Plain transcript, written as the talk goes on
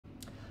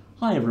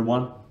Hi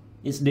everyone,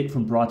 it's Nick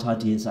from Bright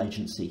Ideas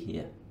Agency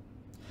here.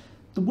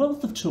 The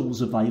wealth of tools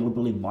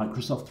available in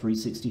Microsoft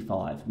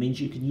 365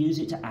 means you can use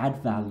it to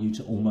add value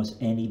to almost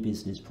any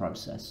business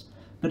process.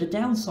 But a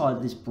downside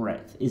of this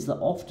breadth is that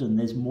often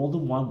there's more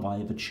than one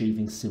way of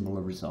achieving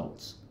similar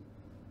results.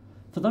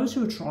 For those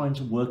who are trying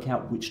to work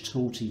out which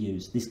tool to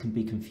use, this can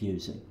be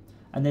confusing.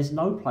 And there's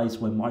no place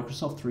where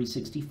Microsoft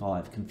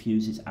 365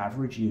 confuses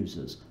average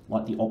users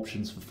like the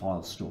options for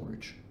file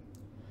storage.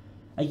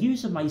 A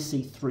user may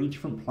see three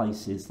different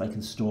places they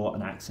can store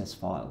and access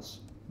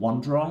files: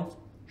 OneDrive,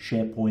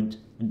 SharePoint,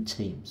 and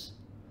Teams.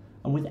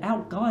 And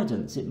without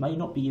guidance, it may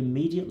not be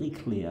immediately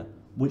clear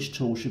which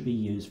tool should be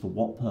used for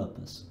what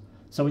purpose.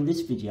 So in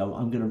this video,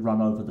 I'm going to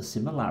run over the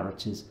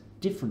similarities,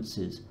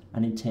 differences,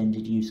 and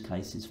intended use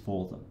cases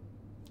for them.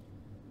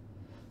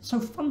 So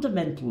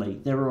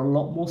fundamentally, there are a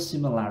lot more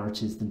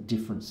similarities than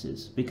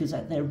differences because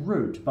at their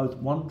root, both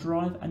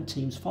OneDrive and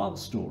Teams file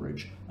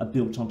storage are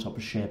built on top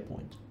of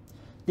SharePoint.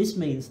 This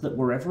means that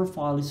wherever a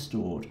file is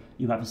stored,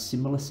 you have a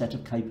similar set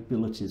of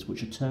capabilities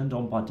which are turned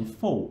on by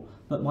default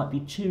but might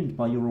be tuned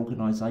by your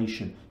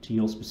organisation to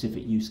your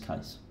specific use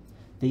case.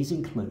 These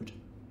include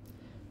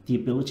the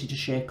ability to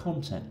share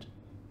content,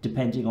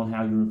 depending on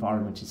how your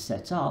environment is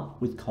set up,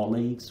 with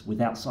colleagues,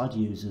 with outside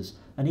users,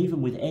 and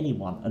even with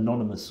anyone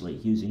anonymously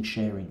using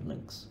sharing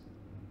links.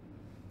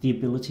 The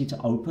ability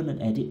to open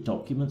and edit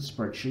documents,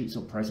 spreadsheets,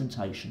 or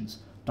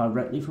presentations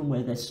directly from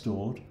where they're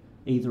stored,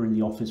 either in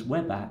the Office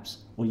web apps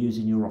or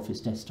using your Office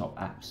desktop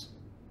apps.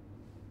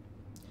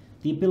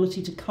 The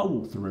ability to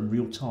co-author in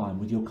real time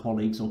with your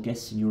colleagues or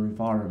guests in your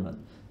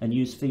environment and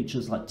use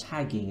features like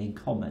tagging in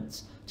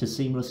comments to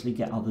seamlessly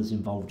get others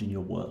involved in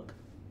your work.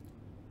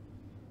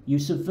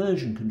 Use of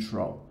version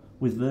control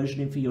with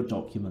versioning for your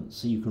documents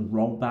so you can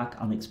roll back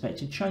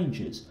unexpected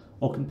changes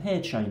or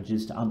compare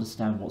changes to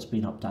understand what's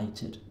been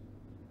updated.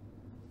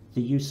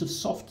 The use of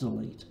soft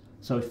delete,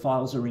 so if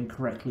files are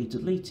incorrectly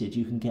deleted,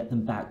 you can get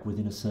them back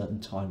within a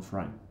certain time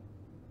frame.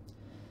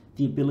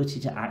 The ability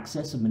to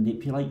access and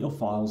manipulate your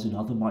files in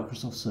other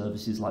Microsoft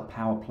services like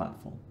Power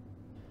Platform.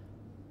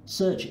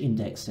 Search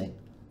indexing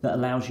that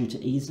allows you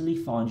to easily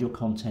find your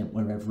content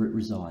wherever it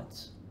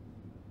resides.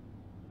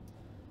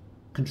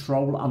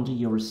 Control under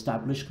your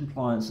established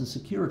compliance and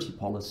security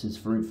policies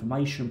for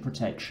information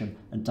protection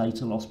and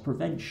data loss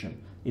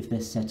prevention if they're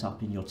set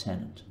up in your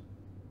tenant.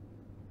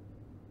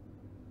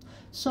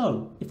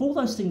 So, if all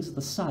those things are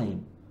the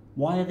same,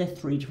 why are there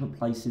three different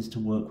places to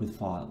work with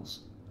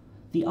files?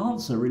 The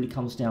answer really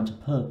comes down to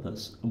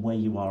purpose and where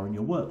you are in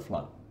your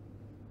workflow.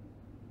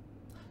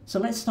 So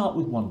let's start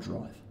with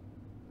OneDrive.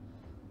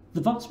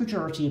 The vast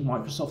majority of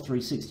Microsoft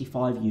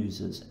 365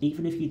 users,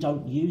 even if you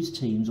don't use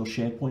Teams or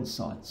SharePoint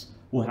sites,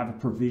 will have a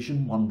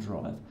provisioned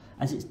OneDrive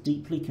as it's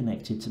deeply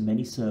connected to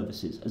many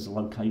services as a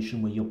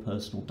location where your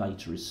personal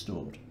data is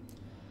stored.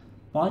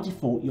 By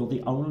default, you're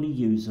the only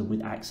user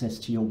with access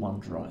to your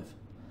OneDrive,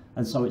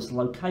 and so it's a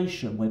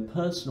location where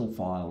personal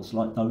files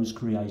like those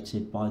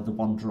created by the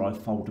OneDrive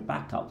folder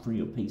backup from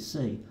your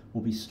PC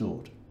will be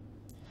stored.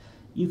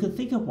 You can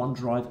think of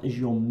OneDrive as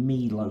your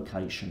me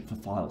location for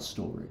file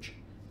storage.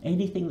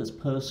 Anything that's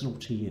personal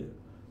to you,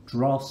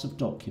 drafts of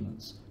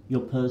documents,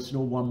 your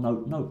personal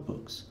OneNote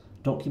notebooks,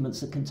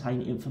 documents that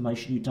contain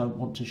information you don't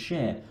want to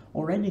share,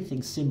 or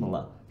anything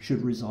similar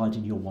should reside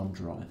in your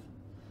OneDrive.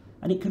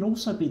 And it can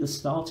also be the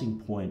starting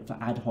point for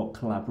ad hoc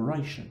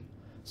collaboration.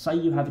 Say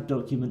you have a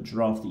document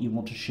draft that you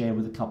want to share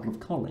with a couple of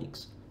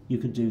colleagues. You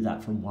can do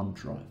that from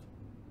OneDrive.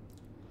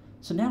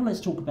 So now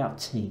let's talk about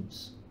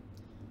Teams.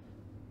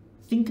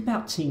 Think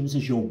about Teams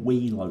as your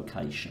we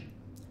location.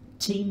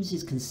 Teams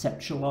is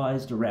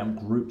conceptualized around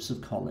groups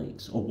of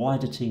colleagues or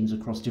wider teams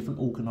across different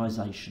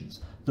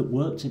organizations that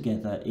work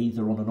together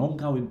either on an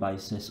ongoing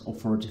basis or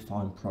for a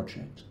defined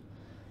project.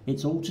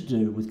 It's all to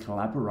do with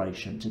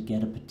collaboration to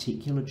get a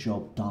particular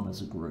job done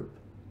as a group.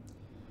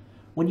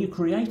 When you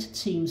create a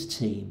Teams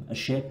team, a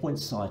SharePoint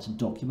site and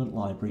document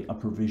library are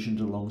provisioned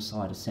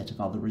alongside a set of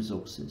other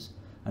resources,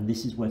 and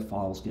this is where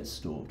files get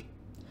stored.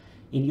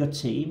 In your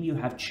team, you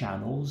have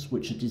channels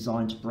which are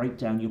designed to break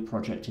down your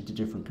project into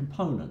different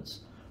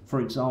components.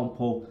 For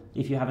example,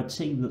 if you have a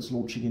team that's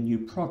launching a new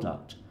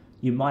product,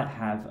 you might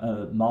have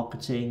a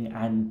marketing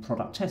and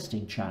product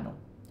testing channel.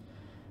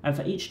 And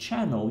for each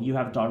channel, you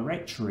have a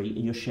directory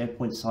in your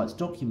SharePoint site's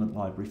document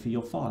library for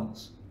your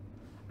files.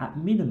 At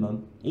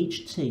minimum,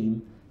 each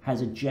team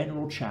has a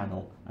general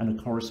channel and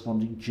a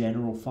corresponding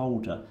general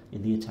folder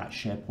in the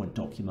attached SharePoint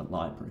document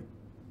library.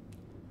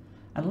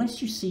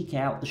 Unless you seek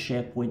out the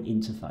SharePoint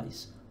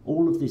interface,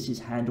 all of this is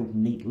handled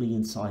neatly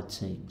inside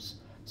Teams,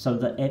 so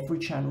that every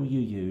channel you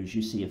use,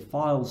 you see a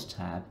Files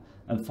tab,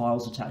 and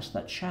files attached to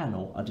that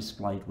channel are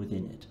displayed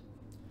within it.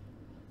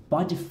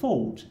 By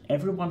default,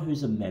 everyone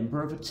who's a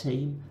member of a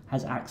team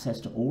has access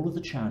to all of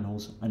the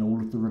channels and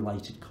all of the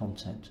related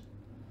content.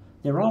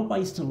 There are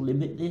ways to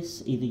limit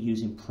this, either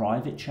using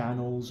private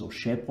channels or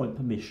SharePoint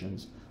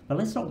permissions, but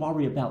let's not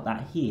worry about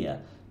that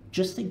here.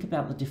 Just think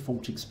about the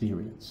default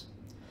experience.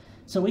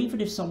 So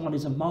even if someone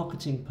is a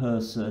marketing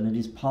person and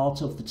is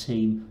part of the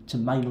team to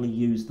mainly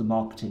use the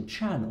marketing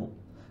channel,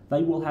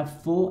 they will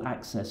have full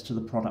access to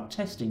the product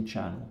testing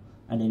channel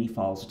and any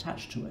files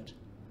attached to it.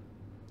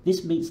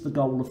 This meets the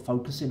goal of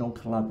focusing on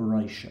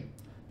collaboration,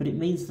 but it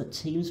means that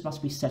teams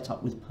must be set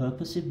up with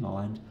purpose in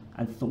mind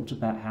and thought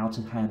about how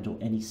to handle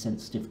any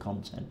sensitive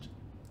content.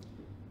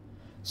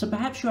 So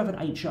perhaps you have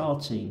an HR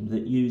team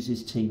that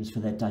uses Teams for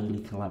their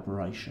daily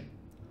collaboration.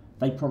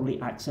 They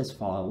probably access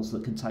files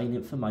that contain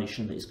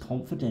information that is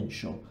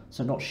confidential,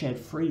 so not shared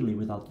freely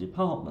with other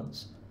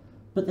departments,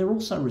 but they're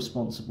also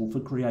responsible for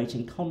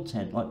creating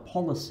content like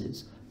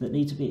policies that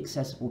need to be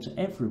accessible to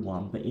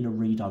everyone but in a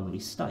read-only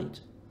state.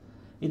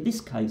 In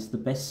this case, the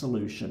best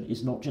solution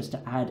is not just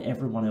to add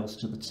everyone else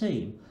to the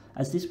team,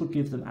 as this would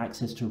give them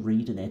access to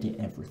read and edit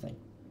everything.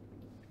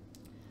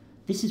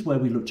 This is where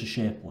we look to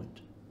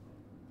SharePoint.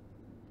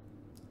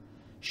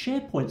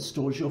 SharePoint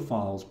stores your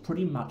files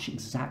pretty much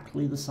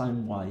exactly the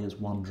same way as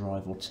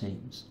OneDrive or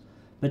Teams,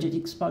 but it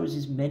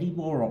exposes many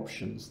more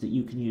options that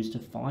you can use to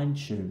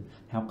fine-tune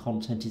how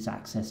content is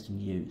accessed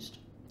and used.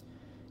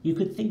 You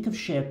could think of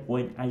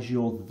SharePoint as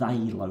your they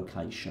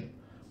location,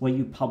 where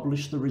you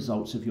publish the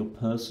results of your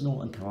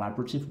personal and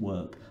collaborative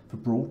work for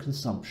broad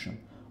consumption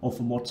or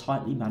for more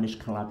tightly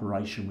managed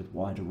collaboration with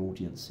wider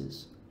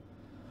audiences.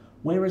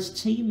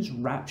 Whereas Teams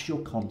wraps your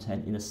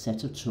content in a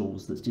set of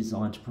tools that's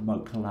designed to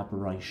promote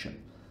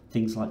collaboration,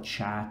 things like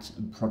chat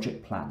and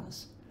project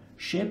planners,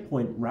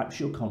 SharePoint wraps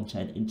your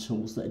content in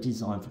tools that are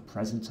designed for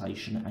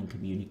presentation and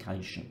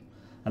communication,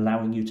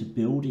 allowing you to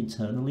build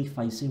internally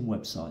facing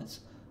websites,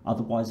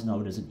 otherwise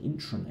known as an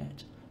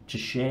intranet, to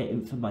share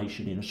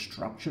information in a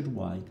structured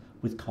way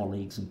with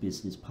colleagues and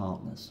business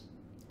partners.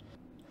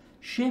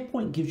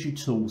 SharePoint gives you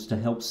tools to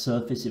help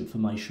surface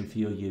information for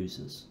your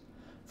users.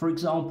 For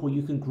example,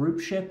 you can group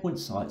SharePoint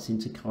sites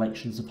into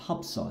collections of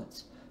hub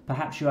sites.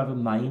 Perhaps you have a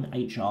main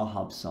HR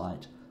hub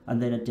site and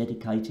then a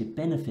dedicated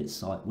benefits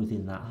site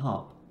within that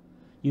hub.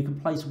 You can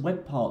place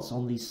web parts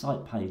on these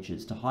site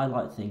pages to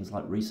highlight things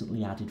like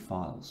recently added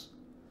files.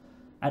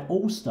 At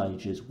all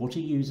stages, what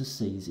a user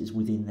sees is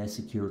within their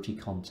security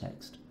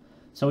context.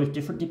 So if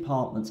different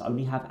departments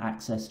only have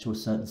access to a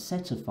certain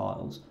set of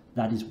files,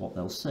 that is what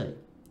they'll see.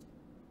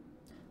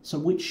 So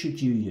which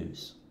should you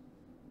use?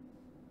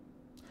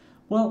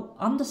 Well,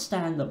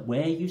 understand that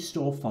where you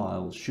store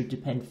files should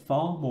depend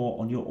far more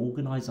on your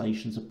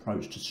organisation's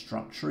approach to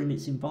structuring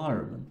its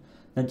environment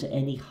than to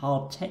any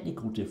hard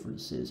technical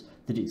differences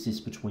that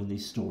exist between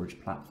these storage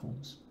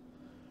platforms.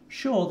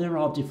 Sure, there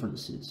are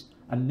differences,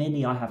 and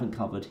many I haven't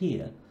covered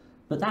here,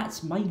 but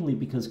that's mainly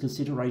because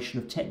consideration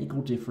of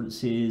technical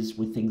differences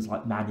with things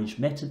like managed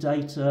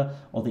metadata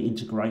or the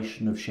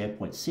integration of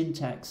SharePoint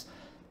syntax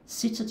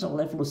sit at a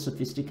level of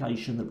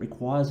sophistication that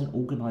requires an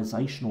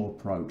organisational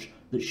approach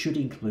that should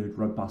include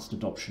robust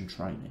adoption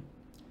training.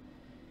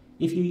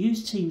 If you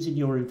use Teams in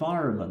your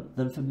environment,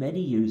 then for many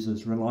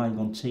users, relying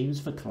on Teams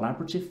for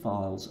collaborative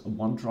files and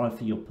OneDrive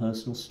for your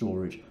personal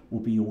storage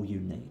will be all you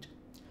need.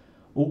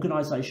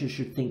 Organisations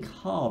should think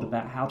hard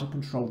about how to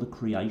control the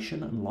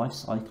creation and life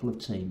cycle of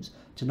Teams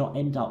to not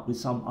end up with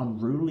some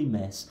unruly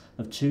mess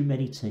of too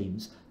many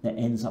teams that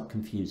ends up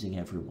confusing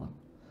everyone.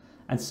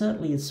 And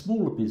certainly in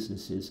smaller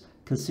businesses,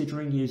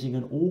 considering using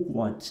an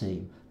org-wide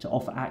team to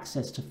offer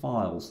access to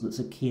files that's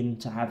akin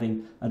to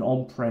having an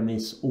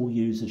on-premise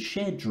all-user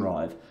shared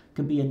drive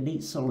can be a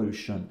neat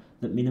solution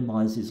that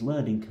minimises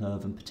learning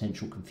curve and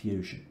potential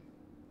confusion.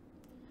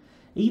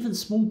 Even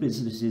small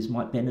businesses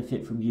might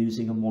benefit from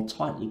using a more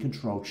tightly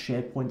controlled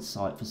SharePoint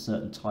site for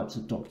certain types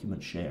of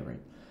document sharing,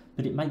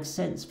 but it makes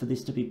sense for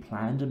this to be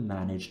planned and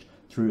managed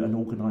through an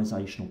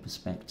organisational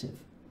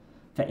perspective.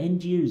 For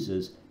end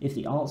users, if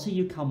the answer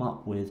you come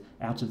up with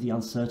out of the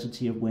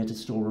uncertainty of where to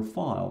store a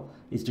file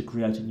is to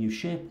create a new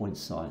SharePoint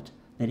site,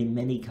 then in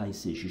many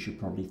cases you should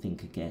probably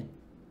think again.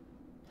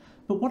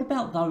 But what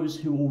about those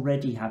who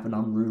already have an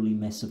unruly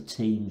mess of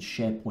Teams,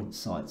 SharePoint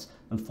sites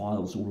and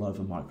files all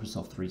over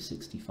Microsoft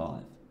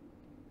 365?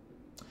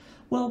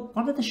 Well,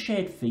 one of the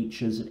shared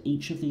features of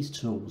each of these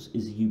tools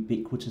is the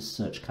ubiquitous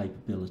search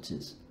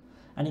capabilities.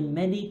 And in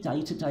many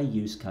day-to-day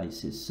use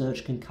cases,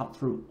 search can cut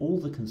through all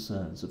the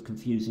concerns of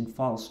confusing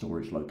file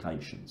storage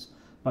locations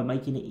by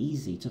making it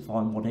easy to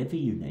find whatever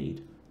you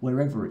need,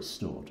 wherever it's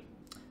stored.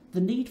 The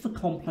need for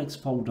complex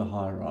folder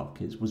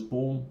hierarchies was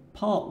born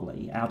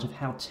partly out of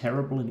how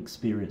terrible an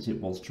experience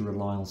it was to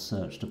rely on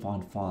search to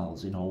find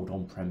files in old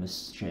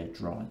on-premise shared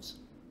drives.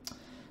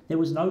 There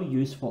was no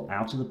useful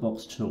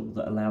out-of-the-box tool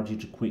that allowed you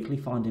to quickly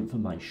find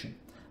information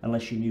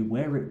unless you knew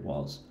where it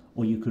was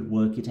or you could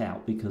work it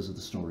out because of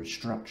the storage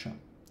structure.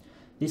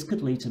 This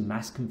could lead to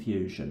mass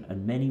confusion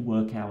and many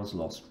work hours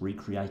lost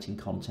recreating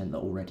content that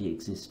already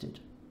existed.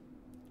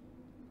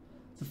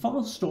 For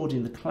files stored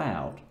in the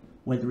cloud,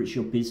 whether it's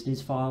your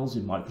business files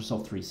in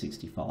Microsoft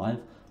 365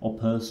 or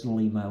personal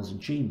emails in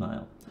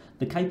Gmail,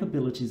 the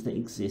capabilities that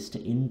exist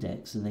to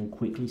index and then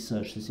quickly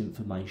search this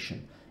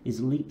information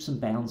is leaps and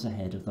bounds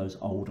ahead of those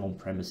old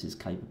on-premises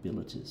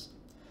capabilities.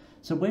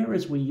 So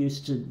whereas we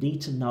used to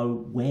need to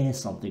know where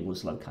something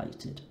was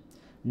located,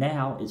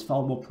 now it's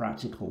far more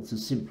practical to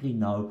simply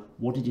know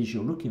what it is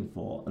you're looking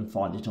for and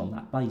find it on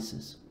that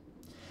basis.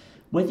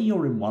 Whether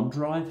you're in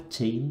OneDrive,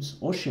 Teams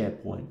or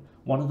SharePoint,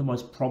 one of the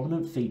most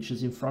prominent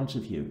features in front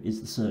of you is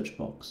the search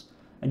box,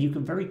 and you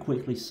can very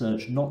quickly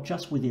search not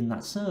just within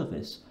that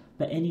service,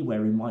 but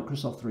anywhere in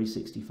Microsoft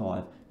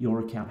 365 your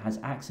account has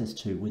access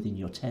to within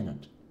your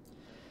tenant.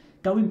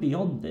 Going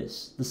beyond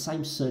this, the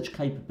same search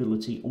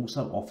capability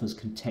also offers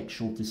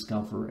contextual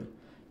discovery.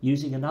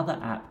 Using another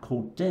app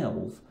called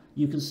Delve,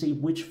 you can see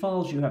which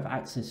files you have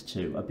access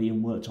to are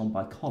being worked on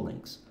by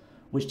colleagues,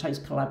 which takes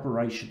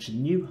collaboration to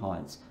new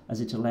heights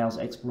as it allows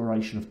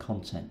exploration of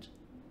content.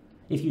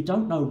 If you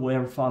don't know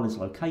where a file is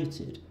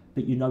located,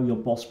 but you know your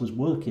boss was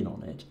working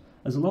on it,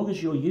 as long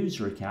as your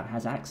user account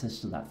has access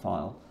to that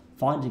file,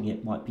 finding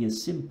it might be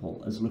as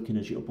simple as looking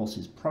at your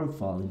boss's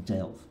profile in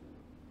Delve.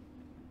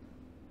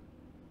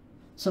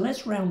 So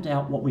let's round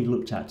out what we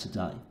looked at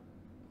today.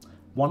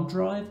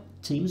 OneDrive,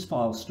 Teams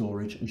file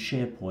storage and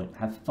SharePoint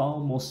have far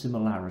more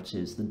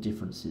similarities than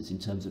differences in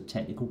terms of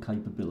technical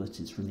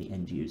capabilities from the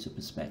end user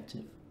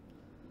perspective.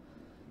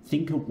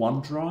 Think of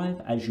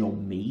OneDrive as your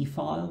me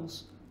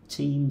files,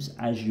 Teams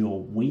as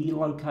your we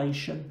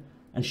location,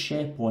 and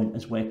SharePoint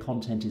as where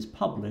content is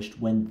published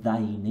when they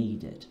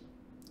need it.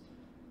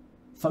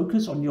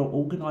 Focus on your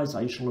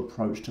organizational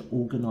approach to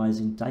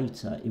organizing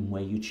data in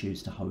where you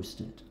choose to host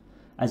it,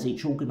 as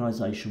each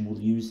organization will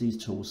use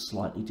these tools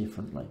slightly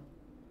differently.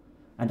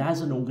 And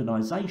as an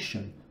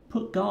organization,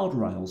 put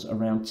guardrails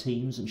around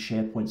Teams and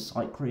SharePoint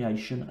site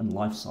creation and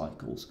life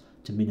cycles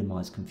to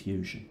minimize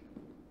confusion.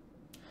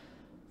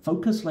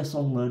 Focus less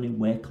on learning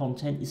where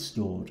content is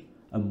stored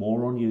and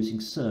more on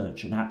using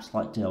search and apps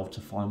like Delve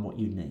to find what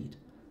you need.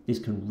 This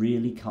can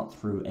really cut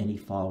through any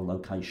file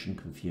location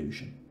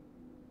confusion.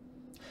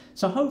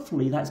 So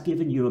hopefully that's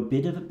given you a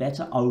bit of a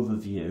better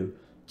overview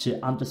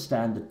to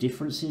understand the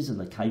differences and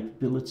the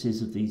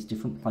capabilities of these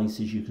different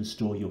places you can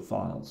store your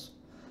files.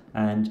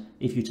 And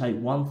if you take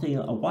one thing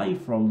away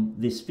from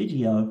this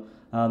video,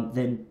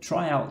 then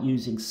try out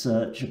using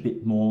search a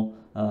bit more,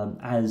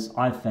 as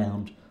I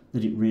found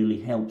that it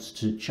really helps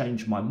to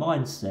change my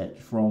mindset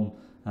from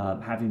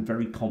having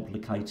very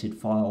complicated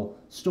file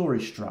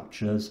storage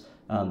structures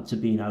to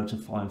being able to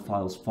find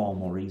files far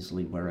more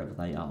easily wherever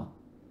they are.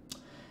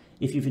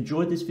 If you've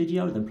enjoyed this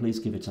video, then please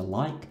give it a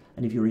like,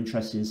 and if you're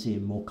interested in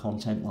seeing more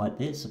content like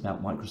this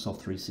about Microsoft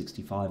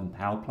 365 and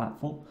Power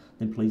Platform,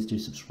 then please do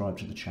subscribe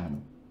to the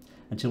channel.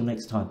 Until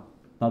next time,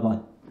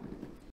 bye-bye.